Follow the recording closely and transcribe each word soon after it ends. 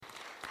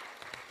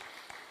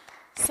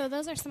So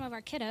those are some of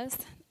our kiddos.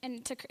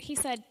 And he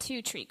said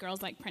to treat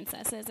girls like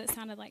princesses. It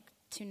sounded like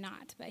to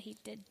not, but he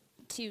did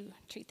to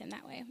treat them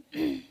that way.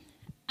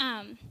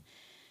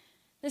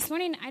 This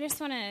morning, I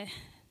just want to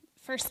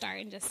first start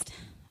and just,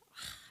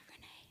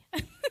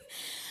 Renee.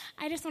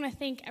 I just want to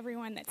thank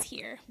everyone that's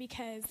here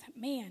because,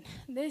 man,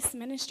 this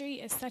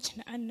ministry is such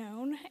an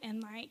unknown.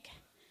 And,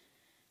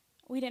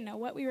 we didn't know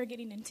what we were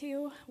getting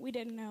into. We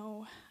didn't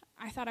know.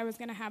 I thought I was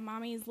going to have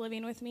mommies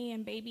living with me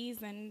and babies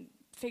and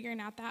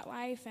figuring out that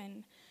life.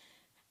 And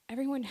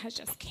everyone has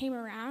just came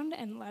around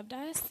and loved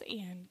us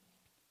and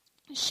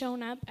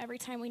shown up every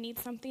time we need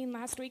something.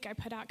 Last week, I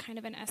put out kind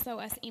of an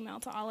SOS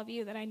email to all of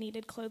you that I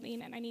needed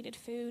clothing and I needed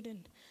food.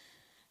 And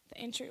the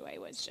entryway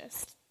was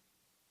just,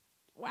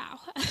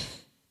 wow.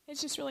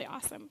 It's just really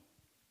awesome.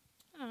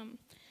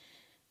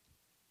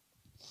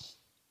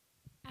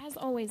 As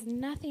always,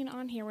 nothing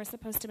on here was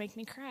supposed to make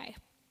me cry.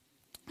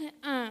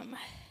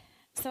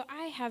 So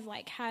I have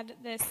had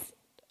this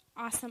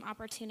awesome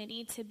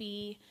opportunity to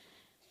be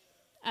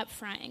up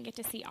front and get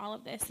to see all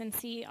of this and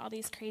see all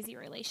these crazy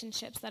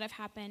relationships that have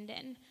happened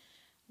and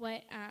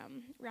what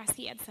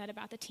Robbie had said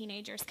about the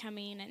teenagers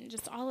coming and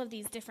just all of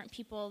these different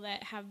people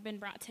that have been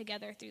brought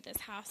together through this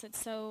house. It's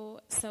so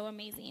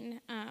amazing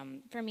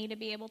for me to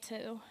be able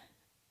to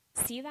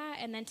see that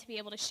and then to be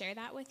able to share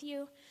that with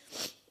you.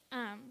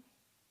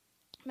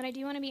 But I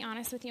do want to be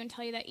honest with you and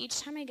tell you that each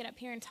time I get up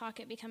here and talk,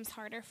 it becomes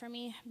harder for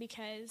me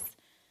because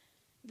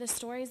the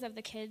stories of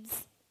the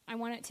kids, I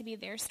want it to be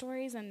their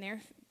stories and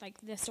their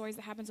the stories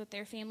that happens with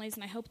their families,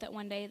 and I hope that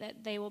one day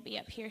that they will be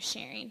up here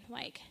sharing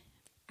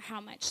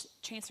how much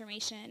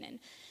transformation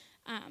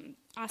and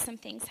awesome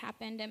things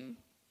happened. And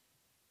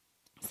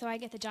so I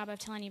get the job of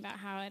telling you about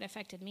how it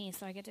affected me,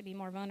 so I get to be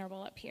more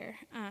vulnerable up here.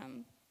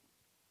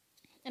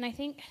 And I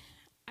think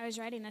I was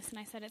writing this and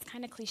I said it's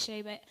kind of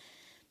cliche, but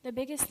the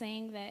biggest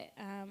thing that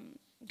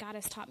God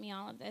has taught me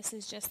all of this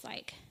is just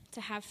to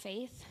have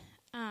faith.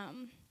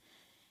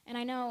 And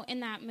I know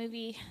in that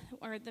movie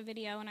or the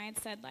video, and I had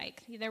said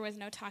there was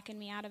no talking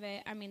me out of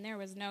it. I mean, there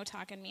was no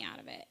talking me out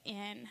of it.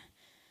 And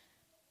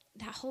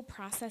that whole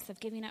process of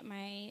giving up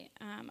my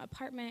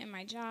apartment and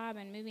my job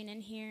and moving in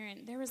here,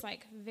 and there was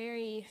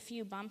very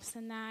few bumps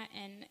in that,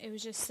 and it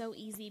was just so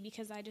easy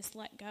because I just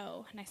let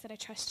go. And I said, I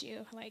trust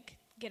you.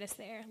 Get us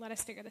there. Let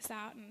us figure this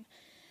out.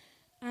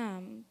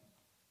 And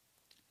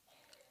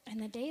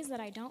the days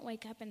that I don't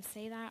wake up and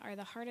say that are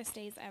the hardest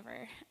days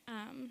ever.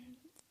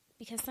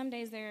 Because some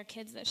days there are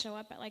kids that show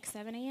up at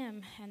 7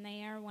 a.m. and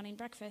they are wanting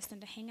breakfast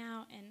and to hang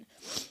out. And,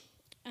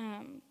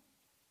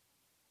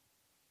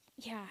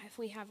 if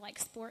we have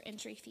sport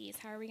entry fees,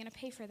 how are we going to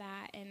pay for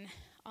that? And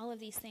all of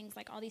these things,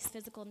 all these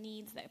physical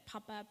needs that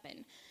pop up.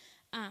 And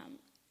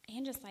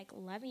just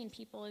loving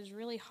people is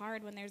really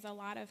hard when there's a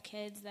lot of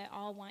kids that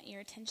all want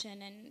your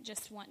attention and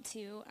just want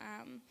to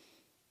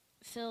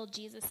fill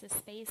Jesus'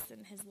 space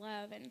and his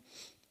love. And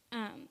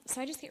so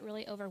I just get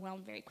really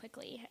overwhelmed very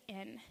quickly.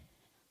 And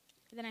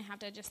then I have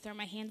to just throw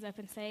my hands up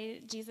and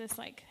say, Jesus,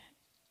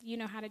 you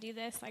know how to do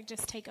this.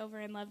 Just take over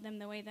and love them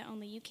the way that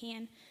only you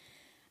can.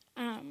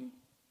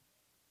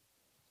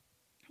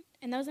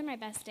 And those are my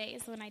best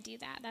days when I do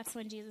that. That's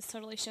when Jesus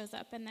totally shows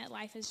up and that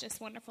life is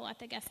just wonderful at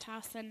the guest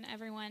house and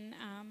everyone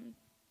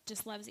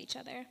just loves each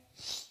other.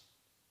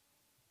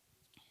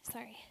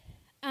 Sorry.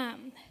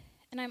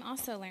 And I'm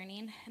also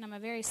learning, and I'm a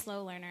very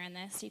slow learner in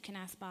this, you can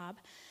ask Bob,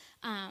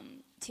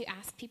 to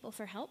ask people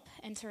for help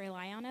and to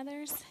rely on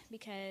others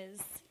because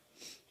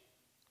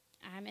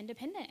I'm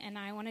independent and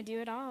I want to do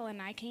it all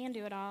and I can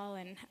do it all.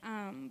 And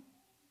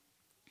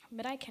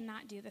but I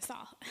cannot do this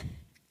all.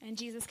 And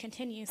Jesus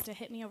continues to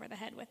hit me over the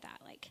head with that.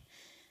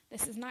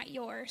 This is not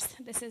yours.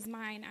 This is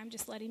mine. I'm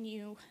just letting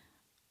you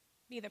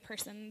be the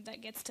person that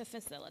gets to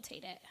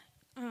facilitate it.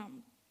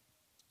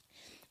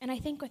 And I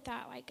think with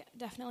that,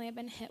 definitely I've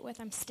been hit with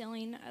I'm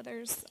stealing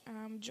others'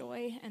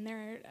 joy, and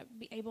they're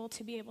able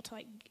to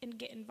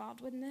get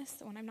involved with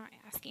this when I'm not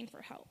asking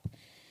for help.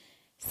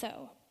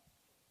 So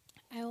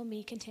I will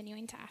be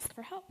continuing to ask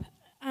for help.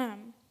 Sorry,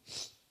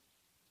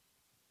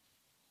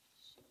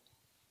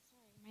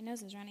 my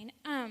nose is running.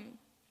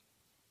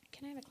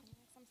 Can I have a Kleenex?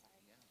 I'm sorry.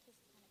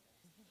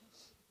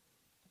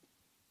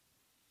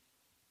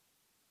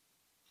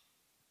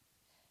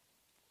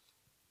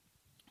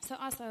 So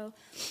also,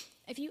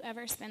 if you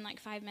ever spend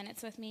 5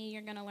 minutes with me,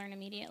 you're going to learn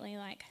immediately,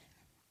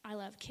 I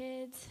love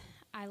kids,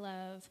 I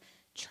love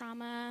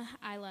trauma,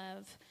 I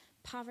love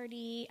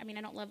poverty. I mean,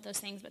 I don't love those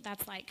things, but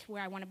that's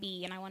where I want to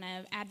be, and I want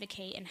to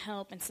advocate and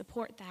help and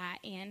support that,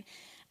 and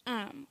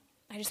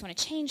I just want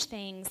to change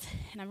things,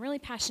 and I'm really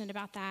passionate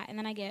about that, and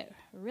then I get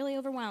really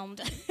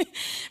overwhelmed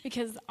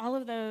because all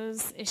of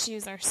those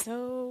issues are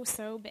so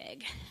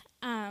big.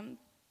 And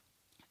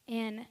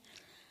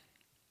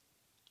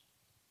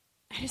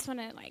I just want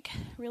to,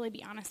 really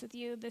be honest with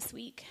you this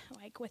week,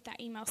 with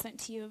that email sent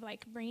to you of,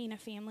 bringing a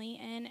family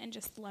in and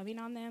just loving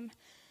on them.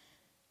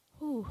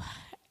 Ooh.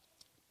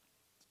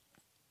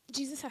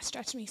 Jesus has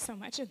stretched me so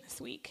much in this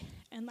week,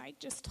 and,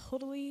 just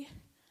totally,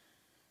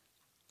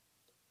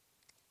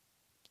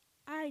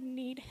 I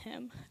need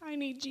him. I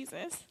need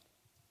Jesus.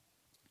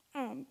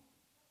 And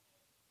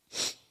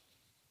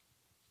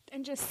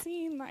just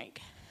seeing,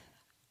 like,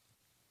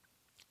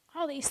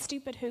 all these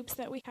stupid hoops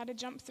that we had to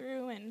jump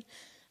through, and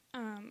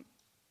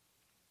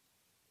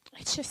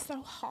it's just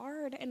so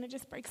hard, and it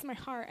just breaks my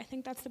heart. I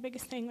think that's the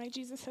biggest thing. Like,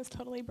 Jesus has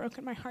totally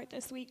broken my heart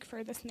this week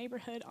for this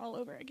neighborhood all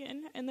over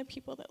again and the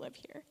people that live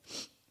here.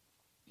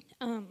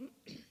 And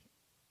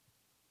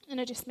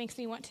it just makes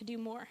me want to do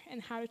more.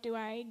 And how do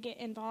I get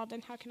involved,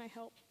 and how can I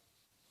help?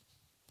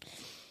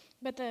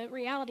 But the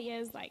reality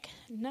is, like,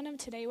 none of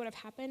today would have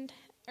happened,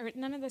 or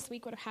none of this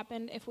week would have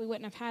happened if we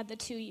wouldn't have had the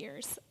 2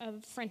 years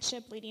of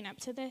friendship leading up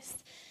to this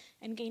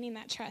and gaining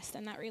that trust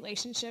and that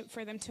relationship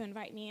for them to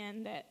invite me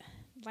in, that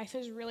life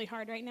is really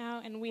hard right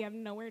now and we have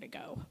nowhere to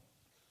go.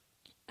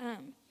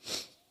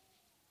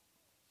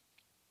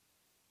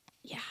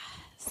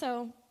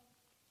 So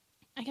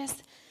I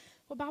guess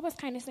what Bob was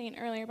kind of saying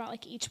earlier about,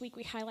 like, each week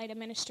we highlight a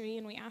ministry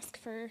and we ask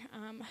for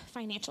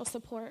financial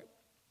support.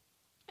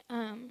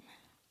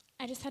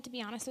 I just have to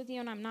be honest with you,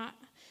 and I'm not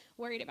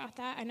worried about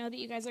that. I know that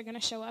you guys are going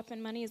to show up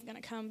and money is going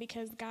to come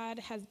because God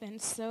has been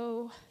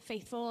so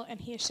faithful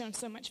and he has shown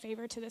so much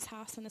favor to this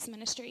house and this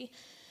ministry.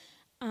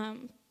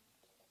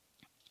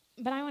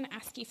 But I want to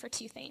ask you for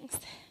 2 things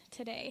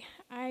today.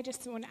 I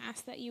just want to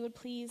ask that you would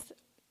please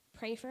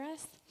pray for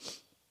us.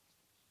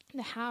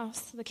 The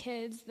house, the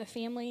kids, the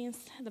families,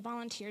 the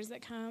volunteers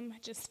that come,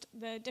 just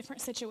the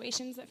different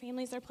situations that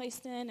families are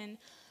placed in, and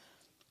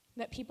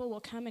that people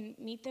will come and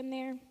meet them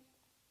there.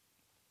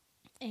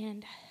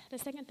 And the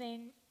second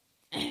thing,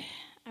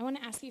 I want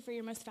to ask you for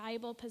your most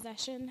valuable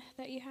possession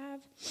that you have,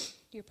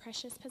 your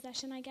precious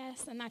possession, I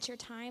guess, and that's your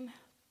time.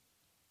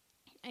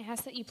 I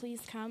ask that you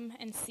please come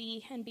and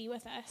see and be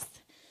with us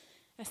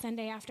a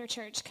Sunday after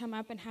church. Come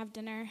up and have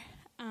dinner,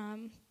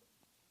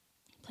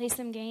 play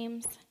some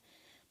games.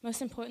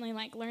 Most importantly,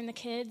 like, learn the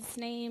kids'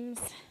 names,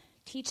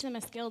 teach them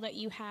a skill that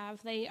you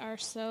have. They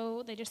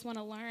just want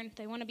to learn.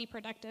 They want to be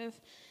productive.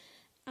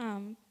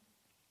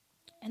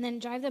 And then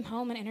drive them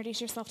home and introduce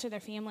yourself to their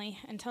family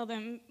and tell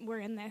them we're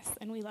in this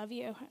and we love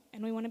you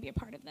and we want to be a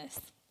part of this.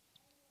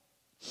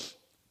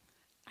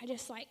 I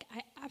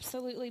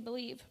absolutely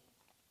believe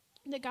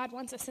that God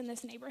wants us in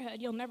this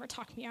neighborhood. You'll never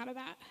talk me out of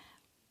that.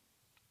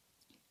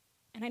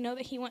 And I know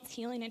that he wants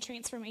healing and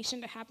transformation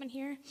to happen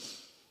here.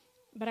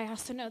 But I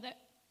also know that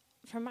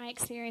from my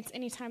experience,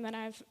 anytime that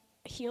I've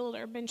healed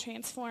or been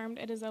transformed,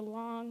 it is a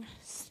long,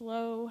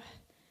 slow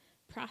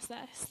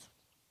process.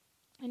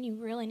 And you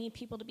really need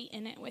people to be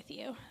in it with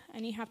you.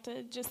 And you have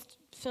to just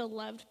feel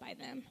loved by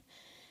them.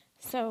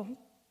 So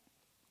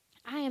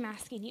I am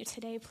asking you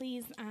today,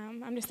 please,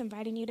 I'm just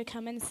inviting you to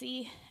come and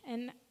see.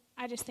 And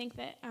I just think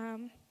that,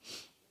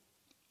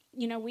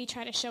 we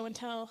try to show and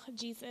tell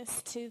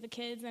Jesus to the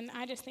kids. And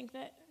I just think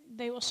that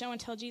they will show and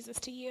tell Jesus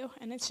to you.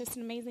 And it's just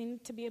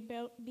amazing to be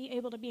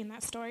able to be in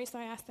that story. So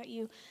I ask that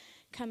you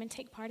come and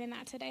take part in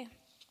that today.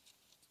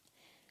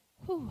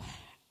 Whew.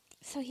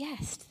 So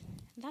yes,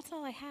 that's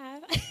all I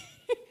have.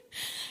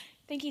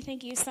 Thank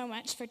you so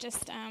much for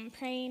just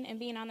praying and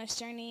being on this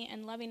journey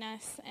and loving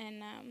us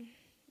and,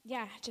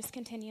 just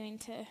continuing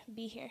to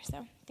be here.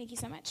 So thank you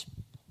so much.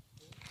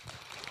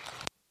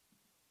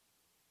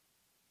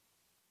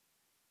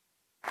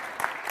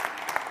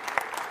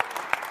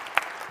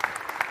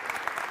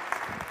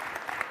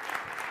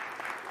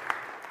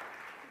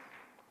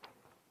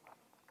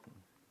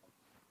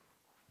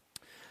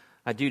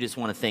 I do just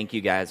want to thank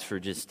you guys for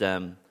just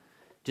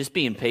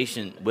being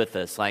patient with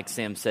us. Like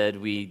Sam said,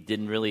 we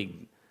didn't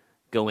really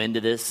go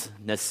into this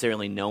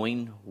necessarily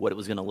knowing what it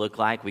was going to look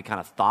like. We kind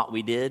of thought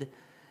we did.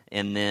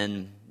 And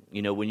then,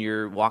 when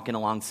you're walking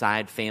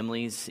alongside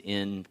families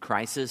in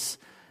crisis,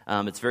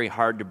 it's very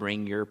hard to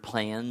bring your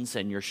plans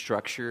and your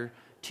structure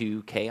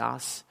to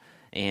chaos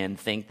and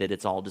think that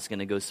it's all just going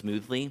to go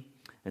smoothly.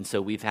 And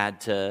so we've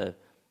had to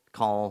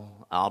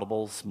call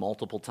audibles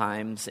multiple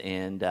times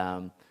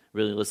and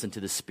really listen to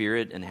the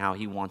Spirit and how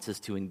he wants us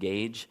to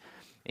engage.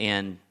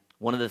 And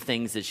one of the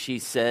things that she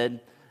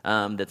said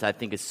that I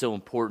think is so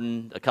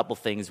important, a couple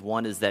things.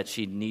 One is that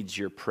she needs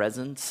your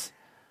presence.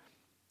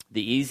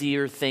 The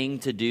easier thing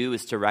to do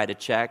is to write a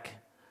check,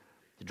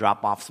 to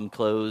drop off some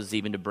clothes,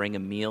 even to bring a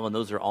meal, and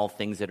those are all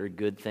things that are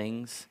good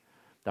things.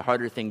 The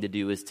harder thing to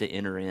do is to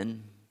enter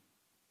in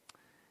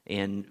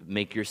and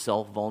make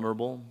yourself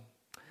vulnerable.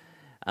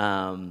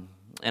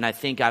 And I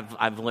think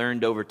I've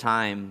learned over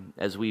time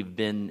as we've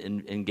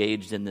been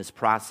engaged in this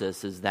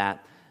process is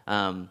that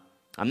I'm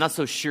not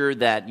so sure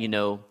that,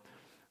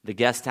 the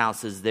guest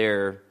house is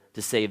there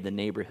to save the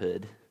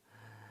neighborhood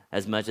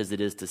as much as it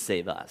is to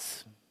save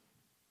us,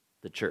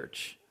 the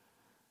church,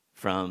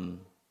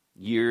 from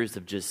years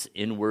of just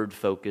inward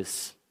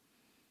focus,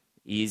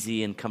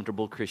 easy and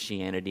comfortable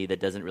Christianity that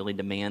doesn't really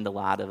demand a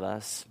lot of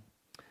us.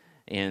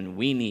 And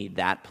we need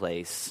that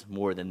place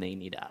more than they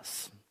need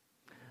us.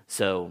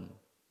 So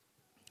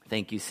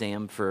thank you,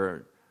 Sam,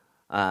 for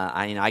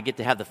I get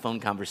to have the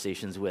phone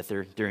conversations with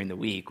her during the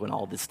week when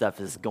all this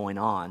stuff is going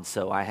on.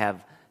 So I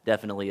have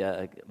definitely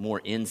a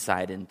more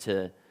insight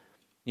into,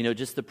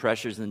 just the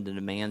pressures and the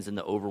demands and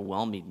the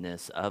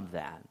overwhelmingness of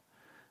that.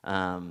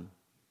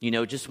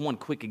 Just one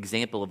quick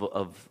example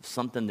of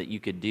something that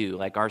you could do.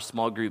 Like our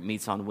small group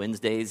meets on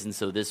Wednesdays, and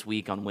so this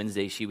week on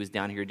Wednesday, she was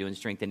down here doing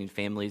Strengthening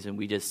Families, and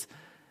we just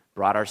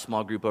brought our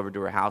small group over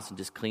to her house and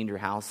just cleaned her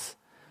house.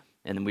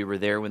 And then we were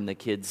there when the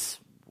kids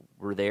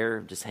were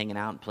there, just hanging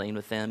out and playing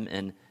with them,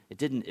 and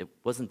it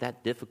wasn't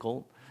that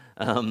difficult,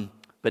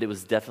 but it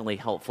was definitely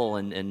helpful,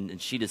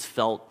 and she just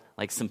felt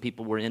like some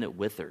people were in it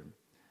with her.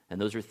 And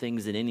those are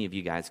things that any of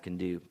you guys can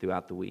do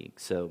throughout the week.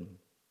 So,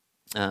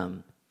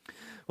 I'm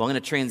going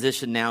to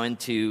transition now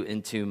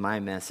into my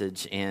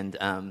message, and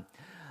I'm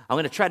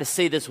going to try to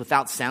say this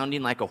without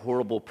sounding like a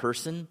horrible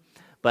person,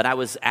 but I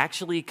was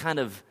actually kind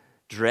of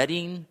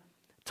dreading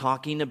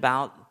talking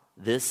about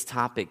this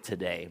topic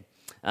today.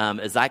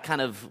 As I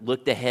kind of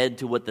looked ahead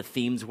to what the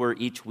themes were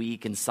each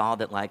week and saw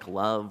that like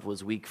love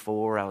was week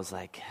 4, I was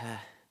like,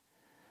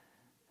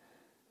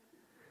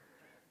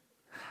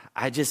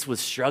 I just was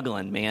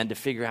struggling, man, to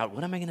figure out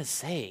what am I going to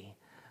say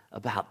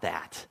about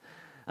that.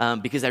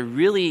 Because I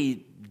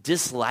really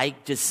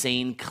dislike just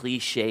saying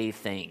cliche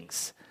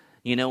things.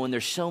 When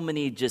there's so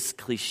many just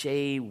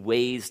cliche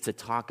ways to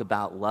talk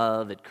about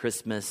love at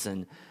Christmas.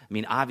 And I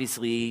mean,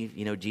 obviously,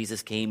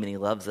 Jesus came and he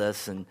loves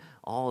us and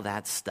all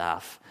that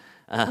stuff.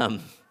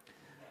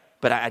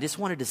 But I just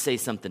wanted to say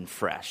something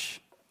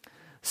fresh.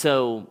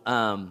 So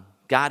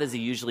God, as he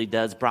usually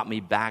does, brought me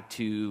back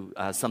to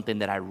something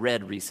that I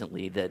read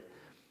recently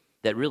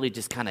that really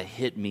just kind of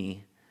hit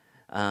me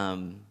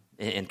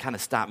and kind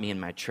of stopped me in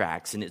my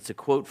tracks. And it's a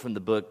quote from the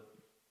book,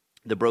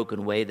 The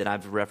Broken Way, that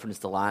I've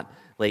referenced a lot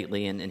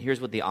lately. And here's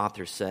what the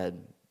author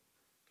said.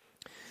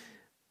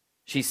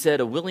 She said,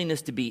 "A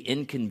willingness to be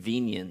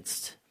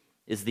inconvenienced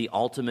is the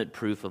ultimate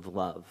proof of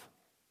love.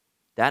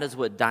 That is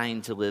what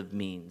dying to live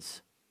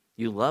means.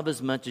 You love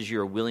as much as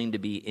you're willing to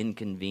be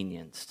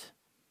inconvenienced.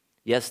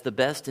 Yes, the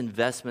best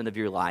investment of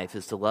your life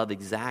is to love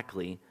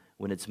exactly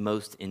when it's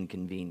most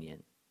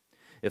inconvenient.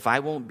 If I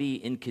won't be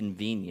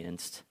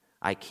inconvenienced,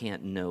 I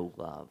can't know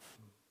love."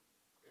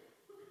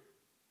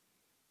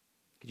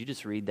 Could you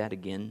just read that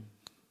again?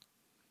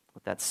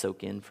 Let that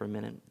soak in for a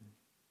minute.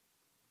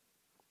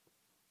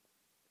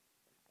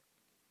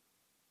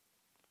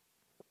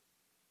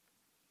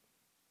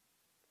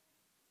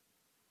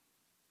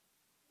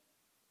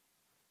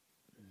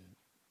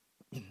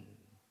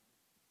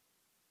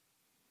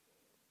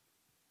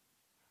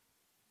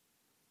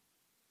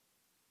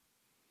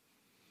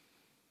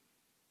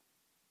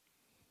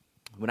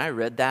 When I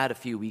read that a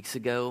few weeks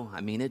ago,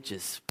 I mean, it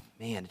just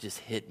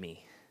hit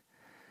me.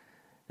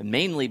 And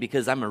mainly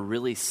because I'm a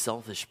really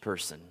selfish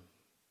person.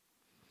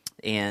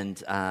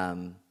 And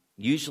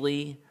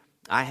usually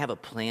I have a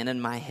plan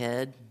in my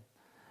head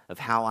of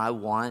how I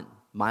want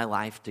my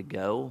life to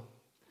go.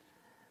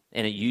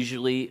 And it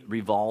usually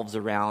revolves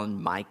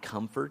around my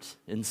comfort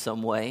in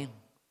some way.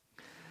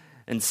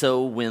 And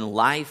so when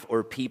life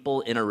or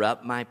people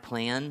interrupt my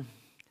plan,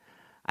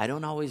 I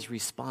don't always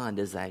respond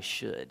as I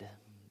should.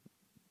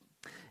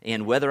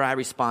 And whether I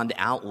respond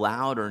out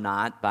loud or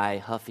not by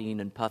huffing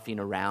and puffing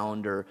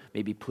around or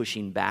maybe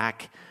pushing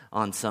back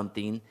on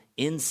something,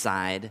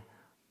 inside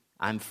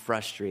I'm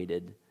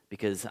frustrated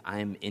because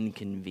I'm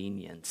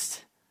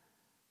inconvenienced.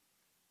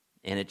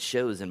 And it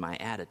shows in my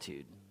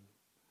attitude.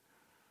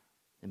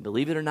 And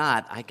believe it or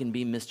not, I can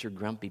be Mr.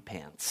 Grumpy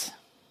Pants.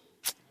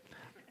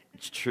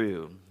 It's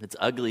true. It's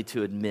ugly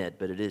to admit,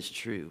 but it is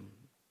true.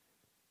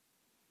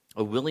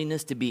 A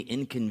willingness to be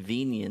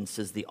inconvenienced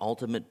is the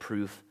ultimate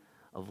proof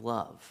of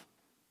love.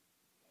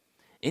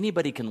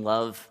 Anybody can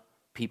love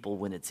people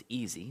when it's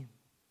easy,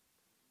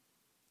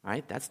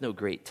 right? That's no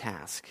great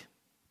task.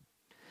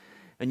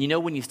 And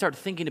when you start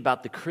thinking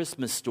about the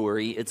Christmas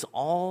story, it's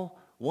all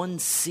one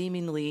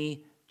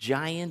seemingly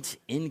giant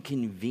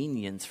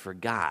inconvenience for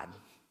God.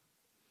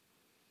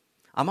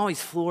 I'm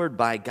always floored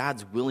by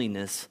God's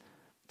willingness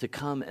to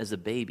come as a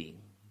baby,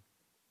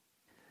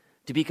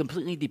 to be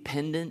completely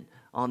dependent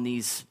on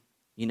these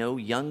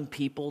young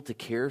people to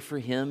care for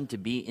him, to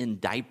be in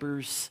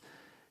diapers,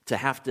 to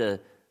have to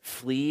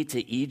flee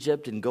to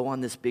Egypt and go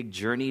on this big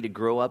journey to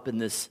grow up in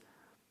this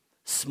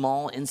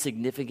small,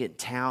 insignificant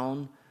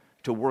town,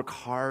 to work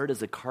hard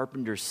as a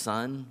carpenter's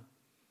son,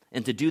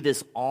 and to do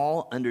this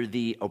all under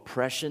the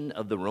oppression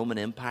of the Roman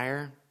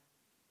Empire.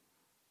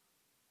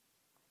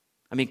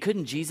 I mean,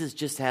 couldn't Jesus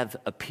just have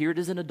appeared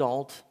as an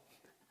adult,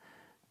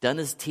 done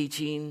his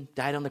teaching,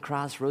 died on the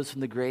cross, rose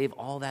from the grave,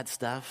 all that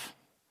stuff?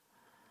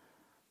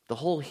 The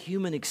whole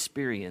human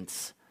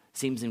experience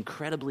seems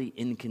incredibly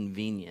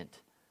inconvenient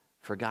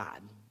for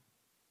God.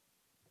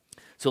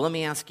 So let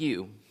me ask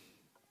you,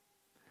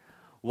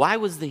 why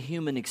was the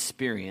human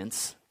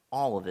experience,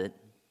 all of it,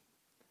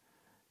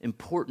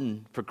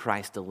 important for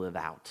Christ to live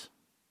out?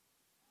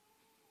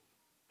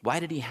 Why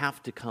did he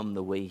have to come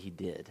the way he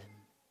did?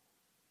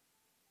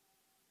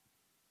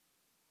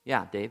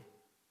 Yeah, Dave?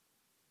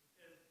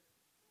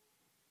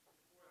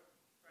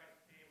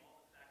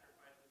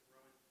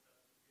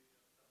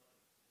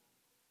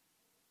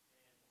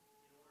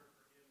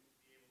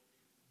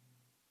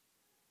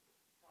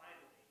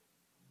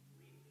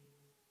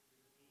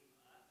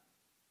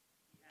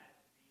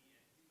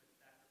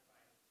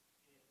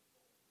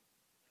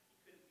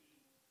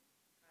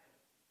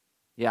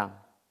 Yeah.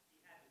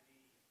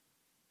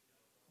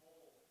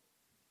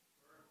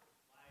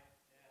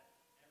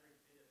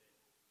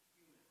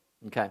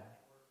 Okay.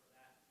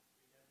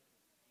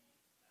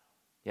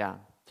 Yeah.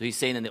 So he's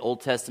saying in the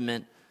Old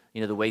Testament,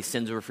 the way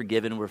sins were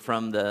forgiven were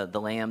from the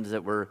lambs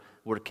that were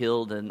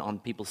killed and on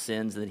people's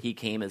sins, and that he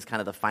came as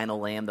kind of the final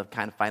lamb, the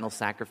kind of final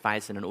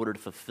sacrifice, and in order to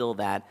fulfill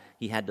that,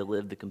 he had to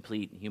live the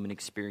complete human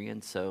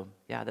experience. So,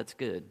 yeah, that's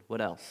good. What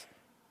else?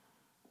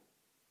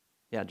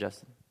 Yeah,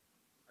 Justin?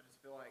 I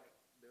just feel like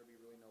there would be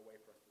really no way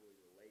for us to really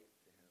relate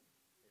to him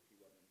if he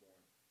wasn't born.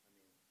 I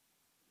mean,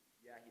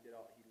 yeah, he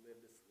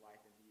lived this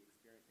life and he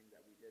experienced things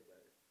that we did,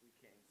 but we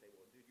can't say,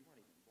 well, dude, you weren't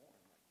even born.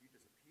 Like, you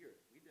disappeared.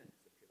 We didn't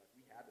disappear. Like,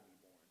 we had to be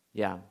born.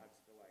 Yeah. I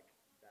just feel like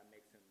that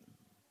makes him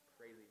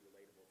crazy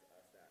relatable to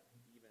us, that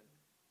even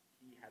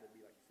he had to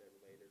be, like you said,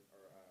 related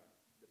or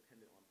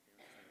dependent on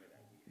parents in the way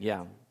that we had.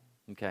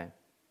 Yeah. Okay.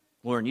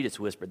 Lauren, you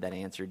just whispered that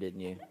answer, didn't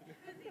you? That's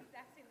the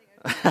exact same thing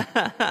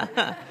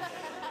I was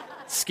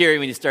Scary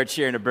when you start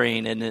sharing a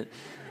brain, isn't it?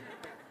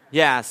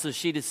 Yeah, so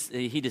he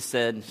just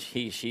said,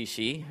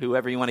 she,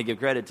 whoever you want to give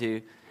credit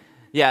to.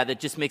 Yeah,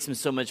 that just makes him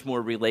so much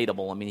more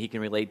relatable. I mean, he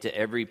can relate to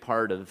every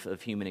part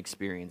of human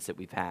experience that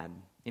we've had.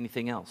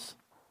 Anything else?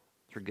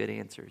 For good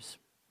answers.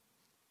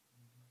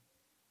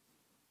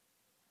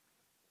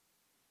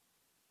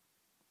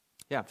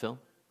 Yeah, Phil?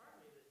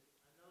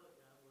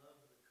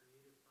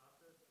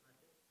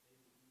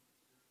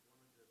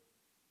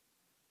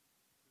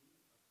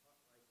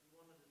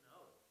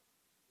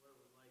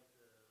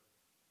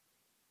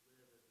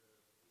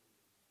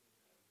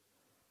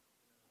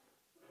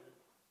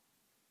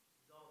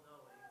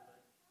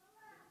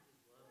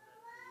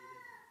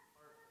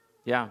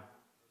 Yeah.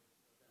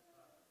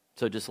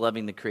 So just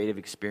loving the creative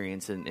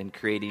experience and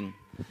creating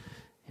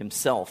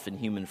himself in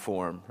human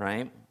form,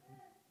 right?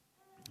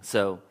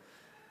 So,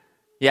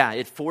 yeah,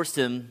 it forced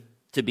him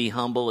to be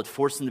humble. It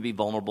forced him to be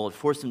vulnerable. It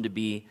forced him to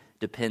be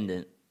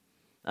dependent.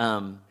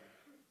 But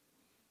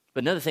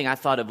another thing I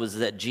thought of was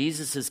that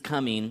Jesus'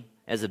 coming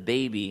as a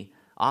baby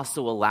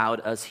also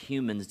allowed us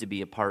humans to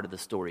be a part of the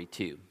story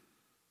too.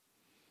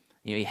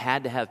 He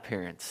had to have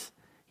parents.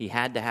 He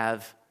had to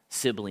have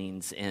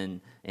siblings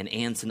and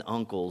aunts and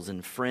uncles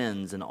and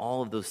friends and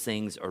all of those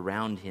things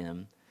around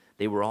him.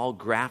 They were all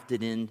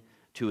grafted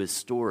into his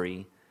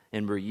story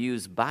and were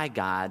used by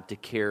God to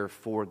care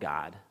for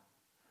God.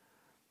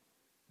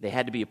 They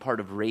had to be a part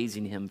of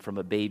raising him from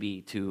a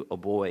baby to a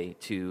boy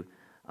to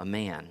a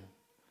man.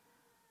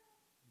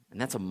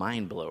 And that's a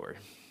mind blower.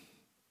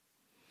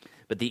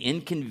 But the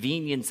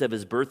inconvenience of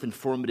his birth and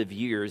formative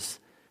years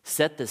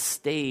set the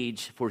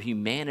stage for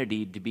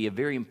humanity to be a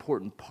very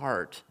important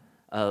part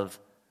of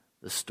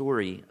the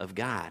story of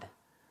God,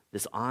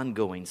 this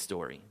ongoing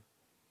story.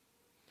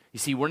 You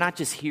see, we're not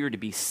just here to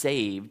be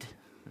saved.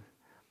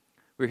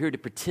 We're here to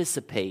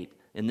participate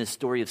in this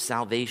story of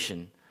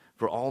salvation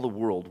for all the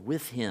world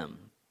with him.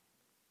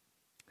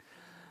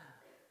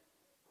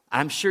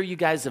 I'm sure you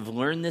guys have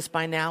learned this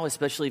by now,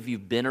 especially if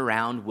you've been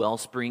around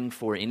Wellspring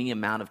for any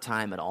amount of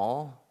time at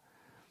all.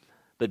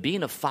 But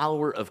being a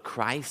follower of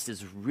Christ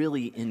is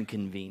really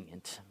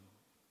inconvenient.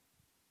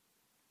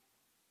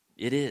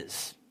 It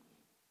is.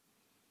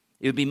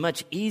 It would be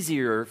much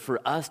easier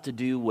for us to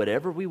do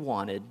whatever we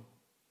wanted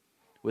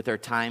with our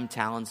time,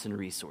 talents, and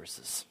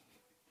resources.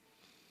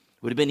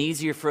 It would have been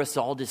easier for us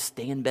to all just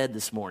stay in bed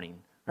this morning,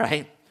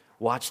 right?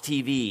 Watch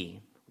TV,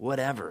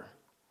 whatever.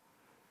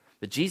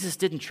 But Jesus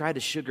didn't try to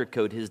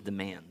sugarcoat his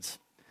demands.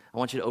 I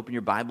want you to open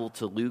your Bible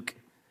to Luke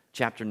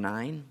chapter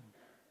 9.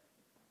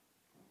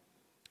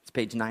 It's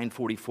page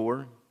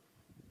 944.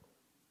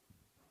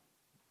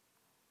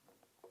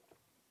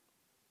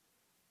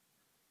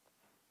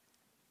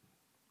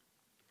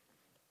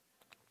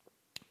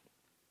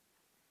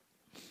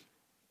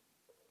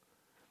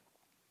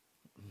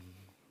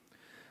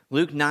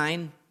 Luke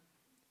 9,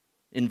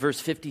 in verse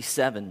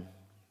 57,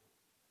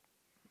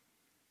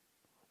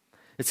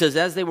 it says,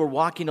 as they were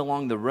walking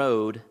along the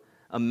road,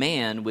 a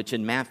man, which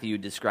in Matthew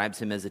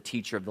describes him as a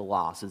teacher of the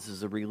law, so this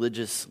is a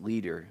religious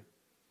leader,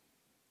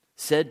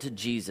 said to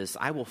Jesus,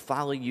 I will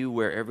follow you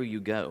wherever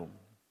you go.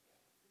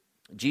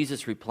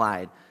 Jesus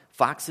replied,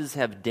 foxes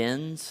have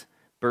dens,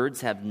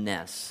 birds have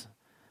nests,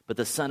 but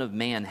the Son of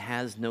Man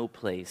has no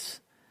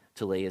place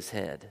to lay his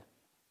head.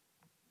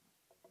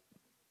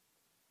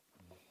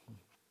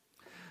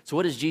 So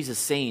what is Jesus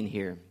saying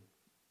here?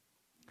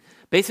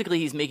 Basically,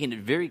 he's making it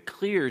very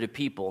clear to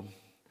people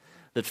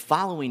that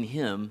following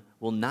him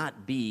will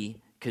not be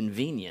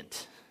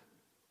convenient.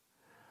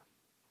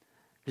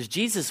 Because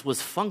Jesus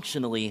was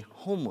functionally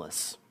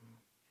homeless.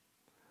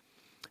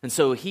 And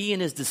so he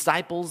and his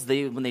disciples,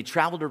 when they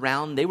traveled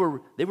around, they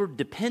were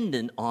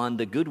dependent on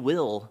the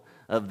goodwill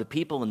of the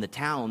people in the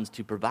towns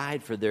to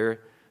provide for their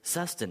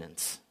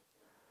sustenance.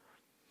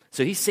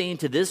 So he's saying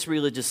to this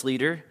religious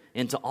leader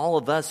and to all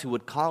of us who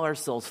would call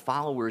ourselves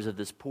followers of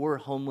this poor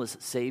homeless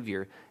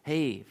Savior,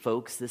 hey,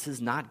 folks, this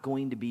is not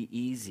going to be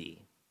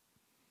easy.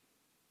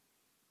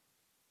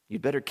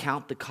 You'd better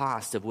count the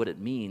cost of what it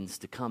means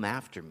to come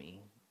after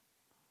me.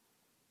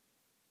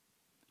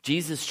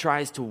 Jesus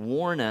tries to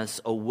warn us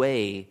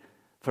away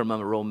from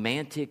a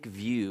romantic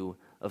view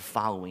of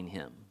following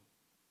him.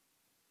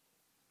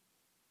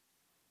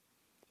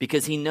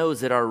 Because he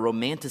knows that our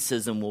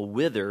romanticism will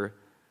wither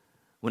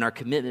when our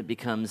commitment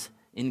becomes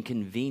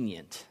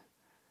inconvenient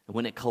and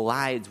when it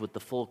collides with the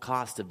full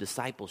cost of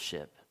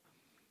discipleship.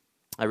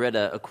 I read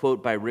a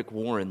quote by Rick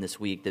Warren this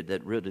week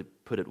that really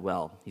put it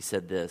well. He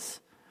said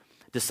this: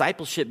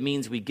 "Discipleship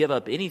means we give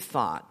up any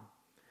thought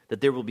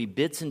that there will be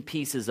bits and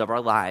pieces of our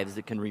lives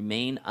that can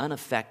remain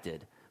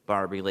unaffected by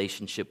our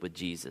relationship with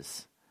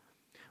Jesus.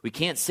 We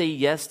can't say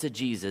yes to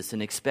Jesus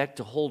and expect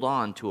to hold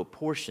on to a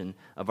portion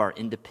of our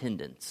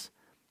independence.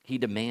 He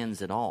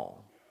demands it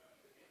all.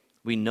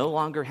 We no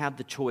longer have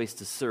the choice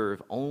to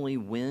serve only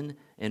when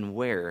and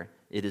where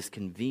it is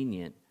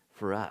convenient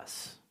for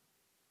us."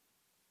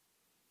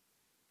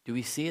 Do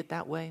we see it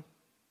that way?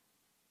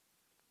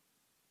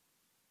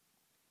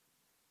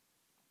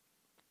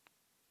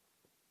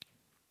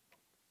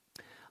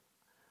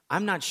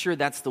 I'm not sure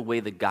that's the way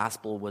the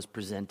gospel was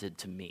presented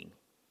to me.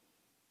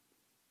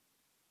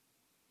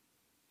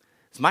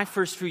 It's my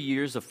first few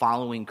years of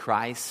following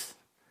Christ.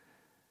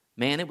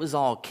 Man, it was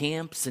all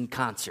camps and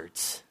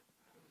concerts,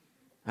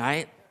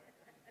 right?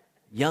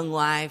 Young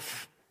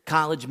life,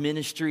 college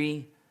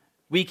ministry,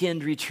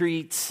 weekend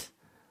retreats.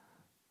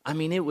 I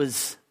mean, it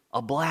was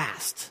a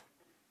blast.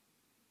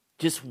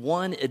 Just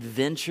one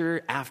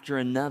adventure after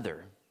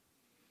another.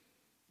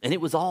 And it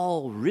was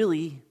all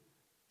really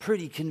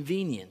pretty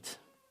convenient.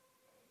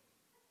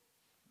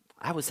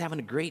 I was having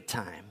a great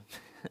time.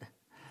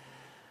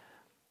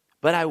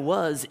 But I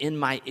was, in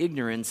my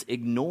ignorance,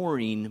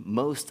 ignoring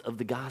most of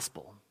the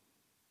gospel.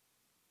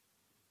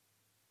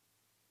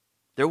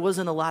 There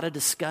wasn't a lot of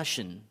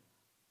discussion,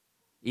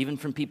 even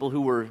from people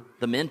who were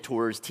the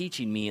mentors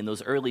teaching me in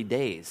those early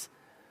days,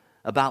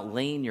 about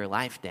laying your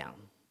life down,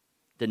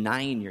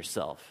 denying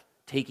yourself,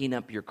 taking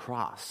up your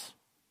cross.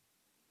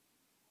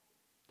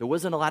 There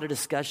wasn't a lot of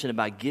discussion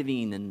about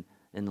giving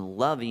and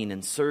loving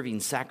and serving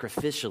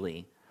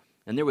sacrificially.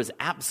 And there was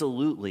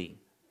absolutely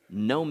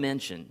no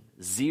mention,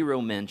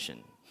 zero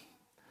mention,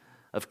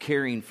 of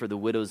caring for the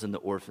widows and the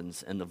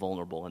orphans and the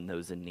vulnerable and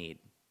those in need.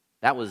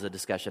 That was a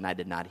discussion I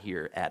did not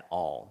hear at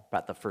all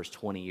about the first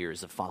 20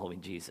 years of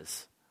following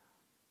Jesus.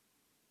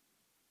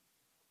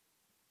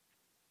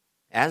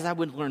 As I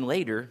would learn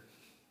later,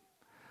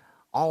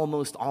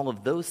 almost all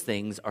of those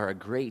things are a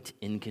great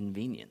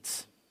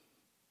inconvenience.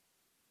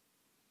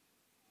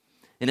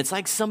 And it's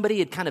like somebody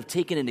had kind of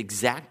taken an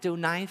X-Acto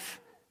knife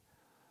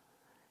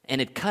and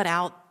had cut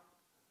out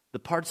the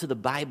parts of the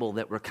Bible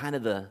that were kind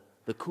of the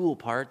cool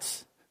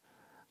parts,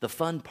 the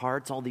fun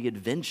parts, all the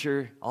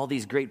adventure, all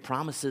these great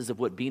promises of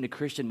what being a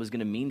Christian was going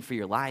to mean for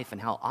your life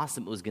and how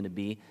awesome it was going to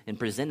be, and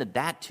presented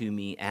that to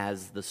me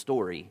as the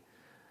story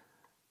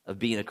of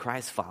being a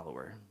Christ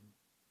follower.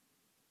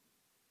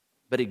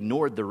 But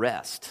ignored the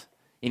rest,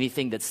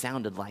 anything that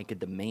sounded like a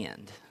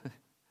demand.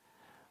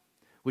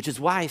 Which is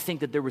why I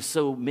think that there were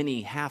so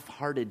many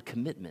half-hearted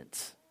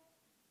commitments.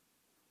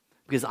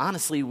 Because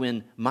honestly,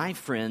 when my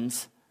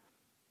friends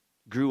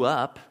grew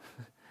up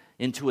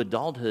into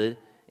adulthood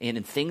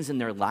and things in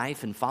their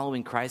life and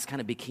following Christ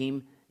kind of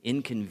became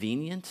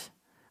inconvenient,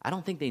 I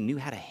don't think they knew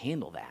how to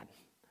handle that.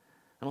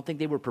 I don't think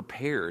they were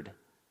prepared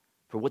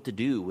for what to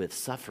do with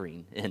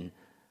suffering and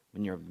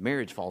when your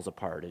marriage falls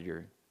apart or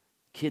your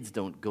kids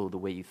don't go the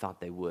way you thought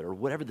they would, or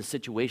whatever the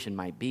situation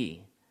might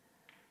be.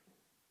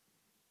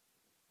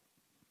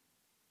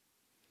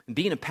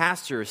 Being a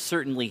pastor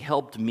certainly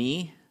helped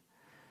me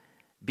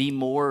be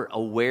more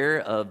aware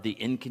of the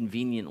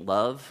inconvenient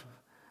love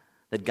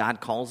that God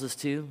calls us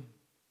to.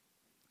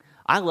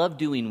 I love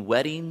doing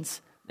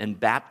weddings and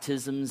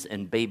baptisms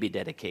and baby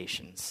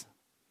dedications.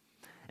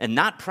 And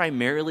not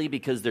primarily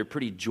because they're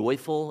pretty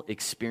joyful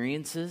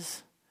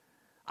experiences.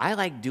 I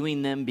like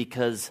doing them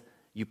because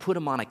you put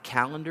them on a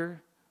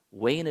calendar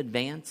way in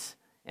advance,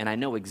 and I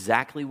know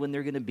exactly when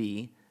they're going to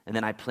be, and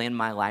then I plan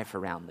my life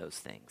around those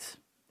things.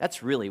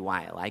 That's really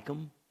why I like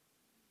them.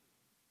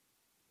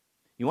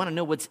 You want to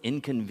know what's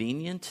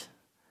inconvenient?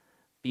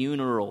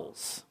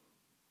 Funerals,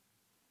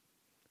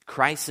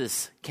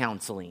 crisis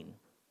counseling,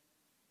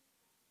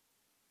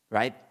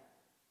 right?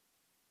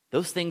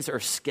 Those things are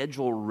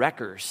schedule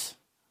wreckers.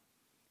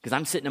 Because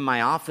I'm sitting in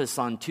my office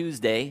on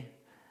Tuesday,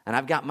 and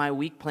I've got my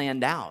week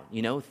planned out.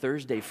 You know,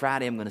 Thursday,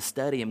 Friday, I'm going to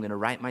study, I'm going to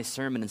write my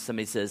sermon, and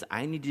somebody says,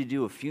 I need you to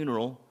do a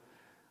funeral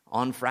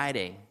on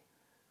Friday.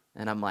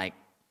 And I'm like,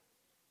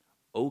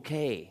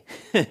 okay.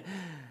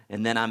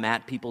 And then I'm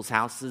at people's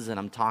houses, and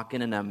I'm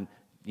talking, and I'm,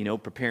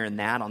 preparing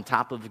that on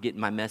top of getting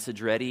my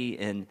message ready.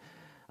 And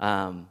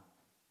it's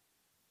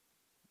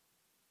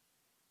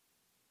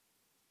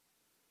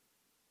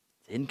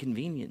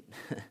inconvenient.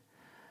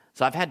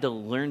 So I've had to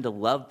learn to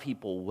love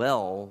people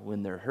well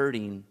when they're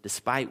hurting,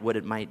 despite what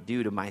it might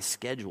do to my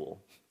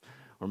schedule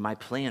or my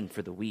plan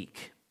for the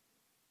week.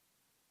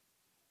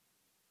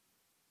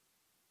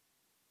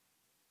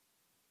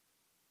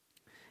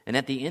 And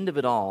at the end of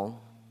it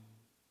all,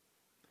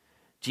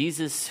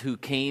 Jesus, who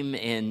came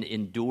and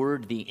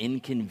endured the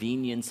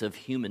inconvenience of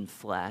human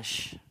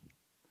flesh,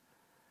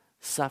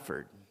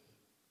 suffered.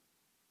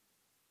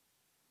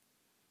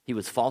 He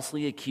was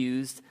falsely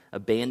accused,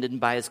 abandoned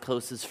by his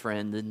closest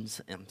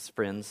friends,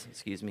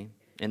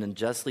 and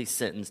unjustly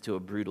sentenced to a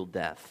brutal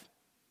death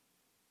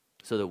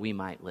so that we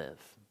might live.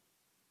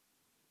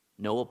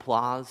 No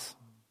applause,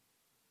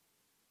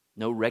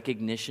 no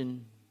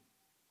recognition,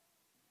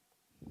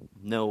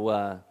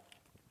 no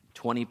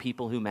 20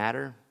 people who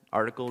matter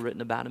article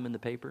written about him in the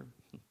paper,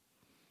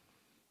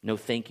 no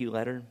thank you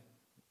letter.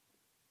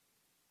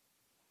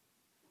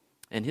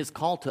 And his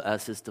call to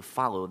us is to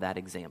follow that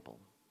example.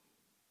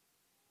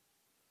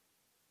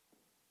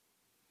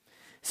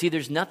 See,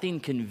 there's nothing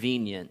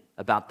convenient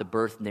about the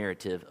birth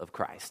narrative of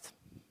Christ.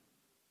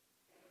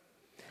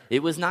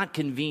 It was not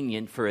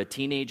convenient for a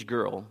teenage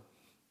girl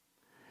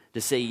to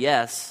say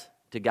yes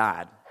to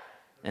God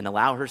and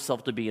allow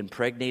herself to be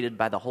impregnated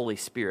by the Holy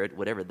Spirit,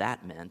 whatever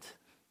that meant,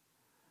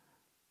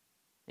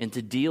 and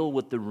to deal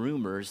with the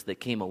rumors that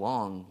came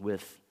along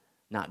with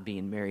not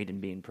being married and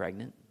being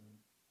pregnant.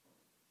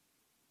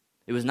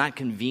 It was not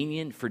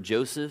convenient for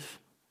Joseph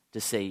to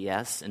say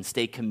yes and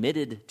stay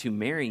committed to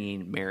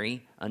marrying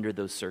Mary under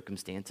those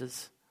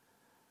circumstances.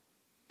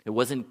 It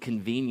wasn't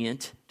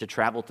convenient to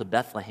travel to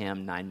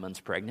Bethlehem 9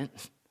 months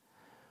pregnant.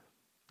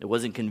 It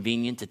wasn't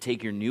convenient to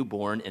take your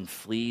newborn and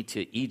flee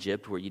to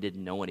Egypt where you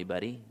didn't know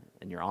anybody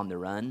and you're on the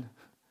run.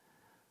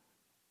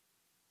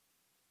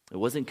 It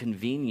wasn't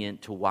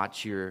convenient to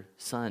watch your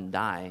son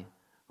die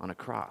on a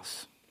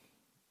cross.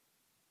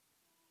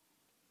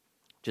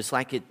 Just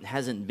like it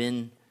hasn't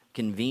been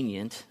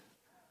convenient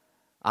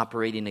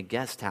operating a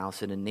guest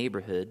house in a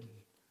neighborhood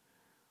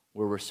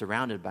where we're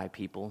surrounded by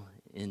people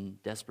in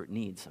desperate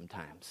need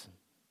sometimes.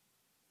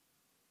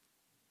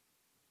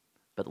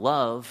 But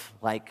love,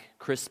 like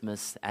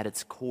Christmas at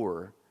its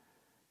core,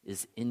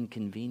 is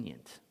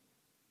inconvenient.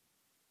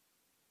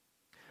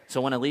 So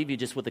I want to leave you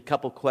just with a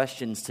couple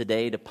questions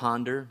today to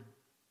ponder.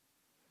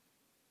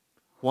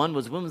 One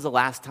was, when was the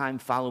last time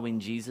following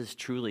Jesus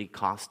truly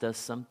cost us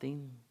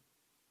something?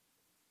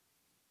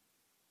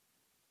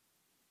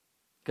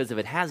 Because if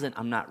it hasn't,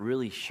 I'm not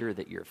really sure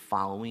that you're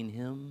following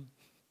him.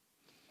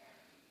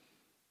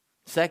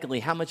 Secondly,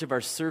 how much of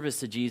our service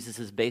to Jesus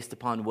is based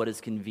upon what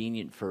is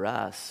convenient for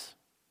us,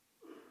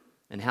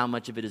 and how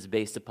much of it is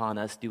based upon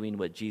us doing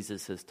what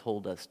Jesus has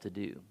told us to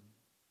do?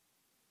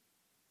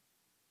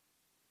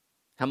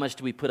 How much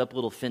do we put up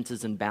little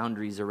fences and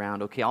boundaries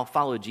around, okay, I'll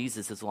follow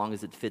Jesus as long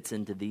as it fits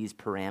into these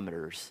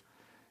parameters.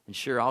 And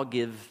sure, I'll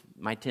give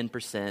my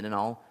 10% and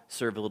I'll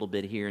serve a little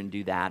bit here and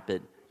do that,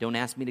 but don't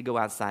ask me to go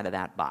outside of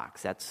that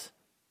box. That's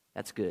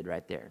good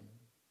right there.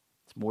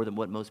 It's more than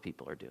what most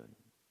people are doing.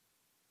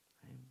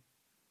 Right?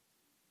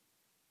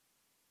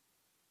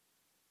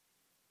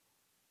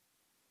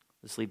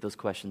 Let's leave those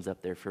questions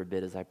up there for a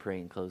bit as I pray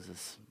and close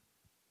this.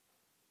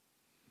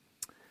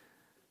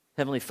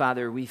 Heavenly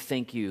Father, we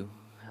thank you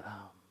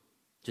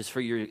just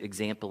for your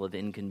example of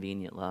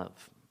inconvenient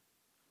love.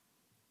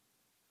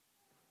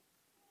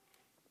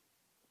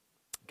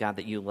 God,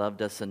 that you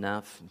loved us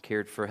enough and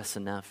cared for us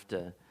enough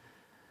to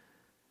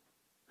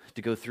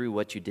go through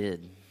what you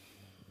did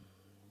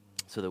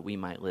so that we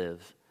might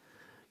live.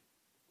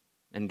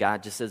 And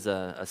God, just as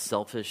a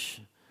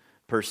selfish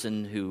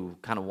person who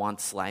kind of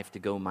wants life to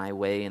go my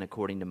way and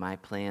according to my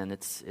plan,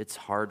 it's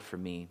hard for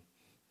me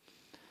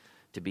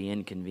to be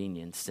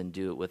inconvenienced and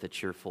do it with a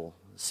cheerful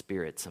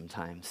spirit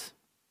sometimes.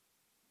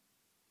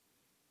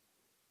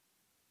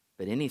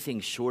 But anything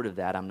short of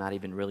that, I'm not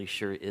even really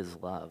sure is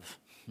love.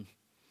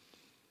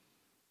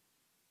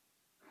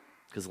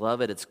 Because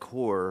love at its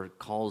core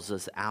calls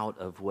us out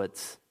of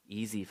what's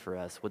easy for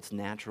us, what's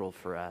natural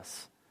for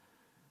us,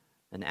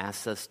 and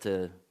asks us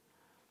to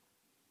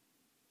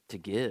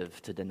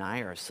give, to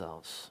deny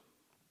ourselves.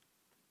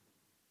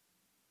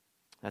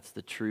 That's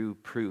the true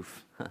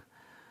proof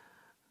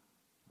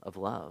of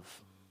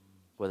love,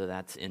 whether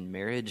that's in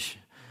marriage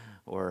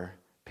or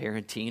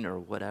parenting or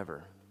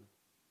whatever.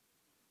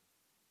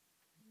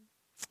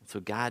 So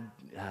God,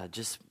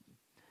 just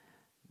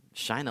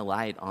shine a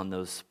light on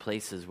those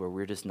places where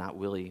we're just not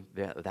willing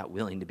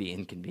to be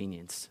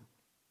inconvenienced.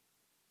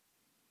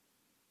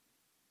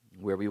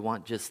 Where we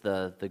want just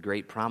the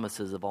great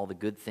promises of all the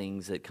good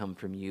things that come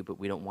from you, but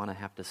we don't want to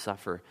have to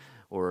suffer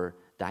or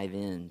dive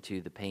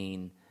into the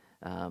pain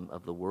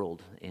of the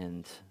world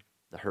and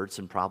the hurts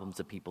and problems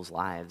of people's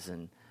lives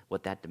and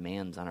what that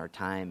demands on our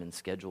time and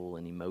schedule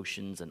and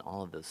emotions and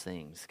all of those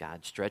things.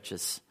 God, stretch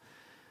us.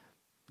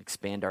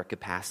 Expand our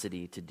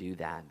capacity to do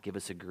that. Give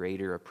us a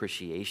greater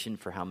appreciation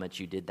for how much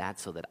you did that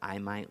so that I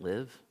might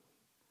live.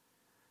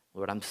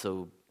 Lord, I'm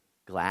so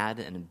glad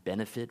and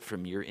benefit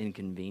from your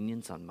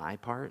inconvenience on my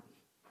part.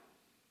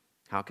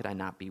 How could I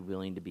not be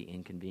willing to be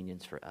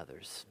inconvenienced for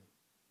others?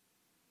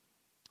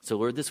 So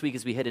Lord, this week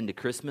as we head into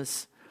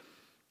Christmas,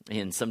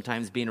 and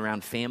sometimes being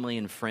around family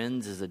and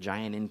friends is a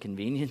giant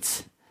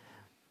inconvenience,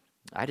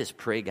 I just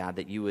pray, God,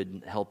 that you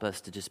would help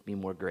us to just be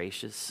more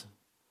gracious,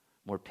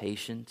 more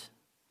patient,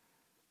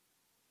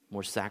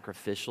 more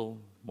sacrificial,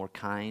 more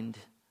kind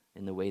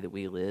in the way that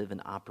we live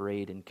and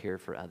operate and care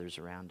for others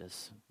around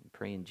us. We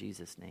pray in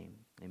Jesus' name.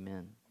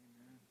 Amen.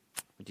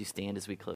 Would you stand as we close?